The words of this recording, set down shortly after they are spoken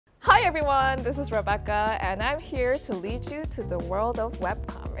Hi everyone, this is Rebecca and I'm here to lead you to the world of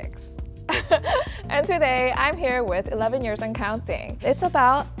webcomics. And today I'm here with 11 Years and Counting. It's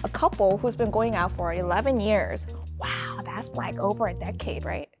about a couple who's been going out for 11 years. Wow, that's like over a decade,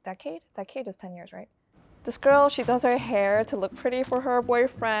 right? Decade? Decade is 10 years, right? This girl, she does her hair to look pretty for her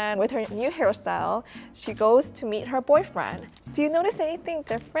boyfriend. With her new hairstyle, she goes to meet her boyfriend. Do you notice anything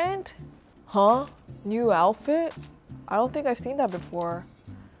different? Huh? New outfit? I don't think I've seen that before.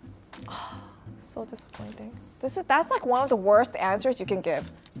 So disappointing. That's like one of the worst answers you can give.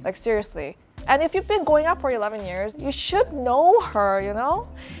 Like seriously. And if you've been going out for 11 years, you should know her, you know?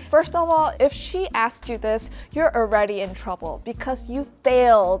 First of all, if she asked you this, you're already in trouble because you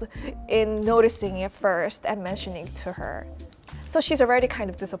failed in noticing it first and mentioning to her. So she's already kind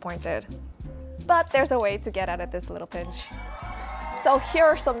of disappointed. But there's a way to get out of this little pinch. So here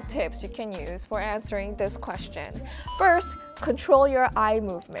are some tips you can use for answering this question. First, control your eye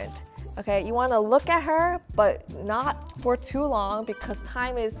movement. Okay, you want to look at her, but not for too long because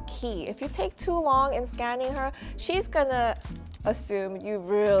time is key. If you take too long in scanning her, she's gonna assume you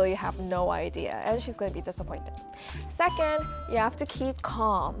really have no idea and she's gonna be disappointed. Second, you have to keep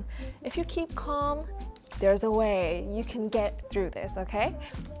calm. If you keep calm, there's a way you can get through this, okay?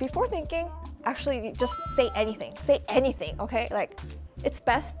 Before thinking, actually just say anything, okay? Like, it's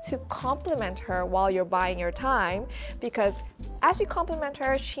best to compliment her while you're buying your time because as you compliment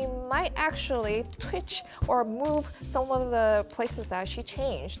her, she might actually twitch or move some of the places that she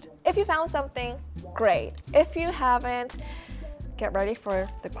changed. If you found something, great. If you haven't, get ready for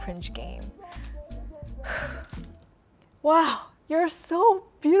the cringe game. Wow, you're so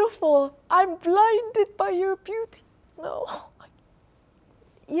beautiful. I'm blinded by your beauty. No.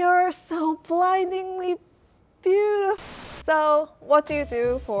 You're so blindingly beautiful. So what do you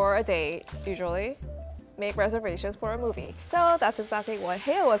do for a date usually? Make reservations for a movie. So that's exactly what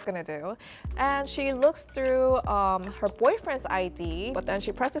Hae was gonna do. And she looks through her boyfriend's ID, but then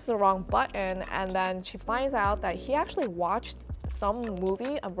she presses the wrong button and then she finds out that he actually watched some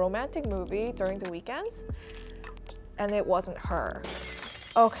movie, a romantic movie during the weekends, and it wasn't her.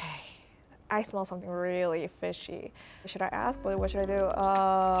 Okay. I smell something really fishy. Should I ask? What should I do?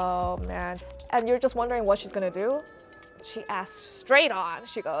 Oh man. And you're just wondering what she's gonna do? She asks straight on.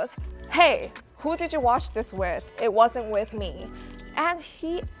 She goes, hey, who did you watch this with? It wasn't with me. And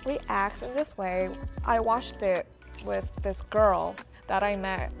he reacts in this way. I watched it with this girl that I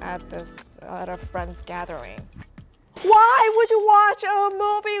met at a friend's gathering. Why would you watch a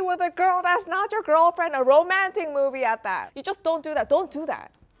movie with a girl that's not your girlfriend? A romantic movie at that. You just don't do that. Don't do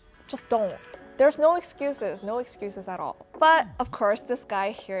that. Just don't. There's no excuses at all. But of course, this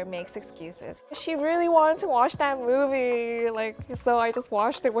guy here makes excuses. She really wanted to watch that movie, so I just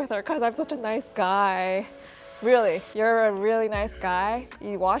watched it with her because I'm such a nice guy. Really, you're a really nice guy?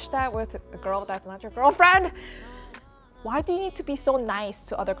 You watched that with a girl that's not your girlfriend? Why do you need to be so nice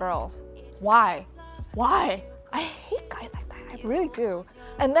to other girls? Why? Why? I hate guys like that, I really do.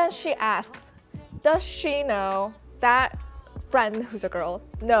 And then she asks, does she know that friend who's a girl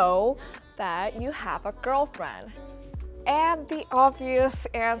know that you have a girlfriend? And the obvious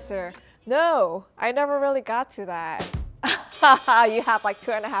answer, no, I never really got to that. You have like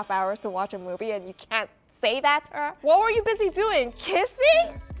 2.5 hours to watch a movie and you can't say that to her? What were you busy doing?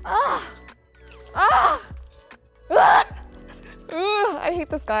 Kissing? Ugh. Ugh. Ugh. Ugh, I hate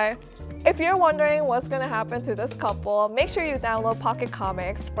this guy. If you're wondering what's gonna happen to this couple, make sure you download Pocket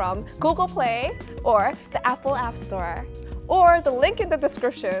Comics from Google Play or the Apple App Store, or the link in the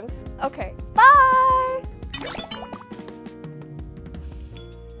descriptions. Okay, bye!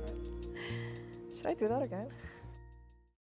 Should I do that again?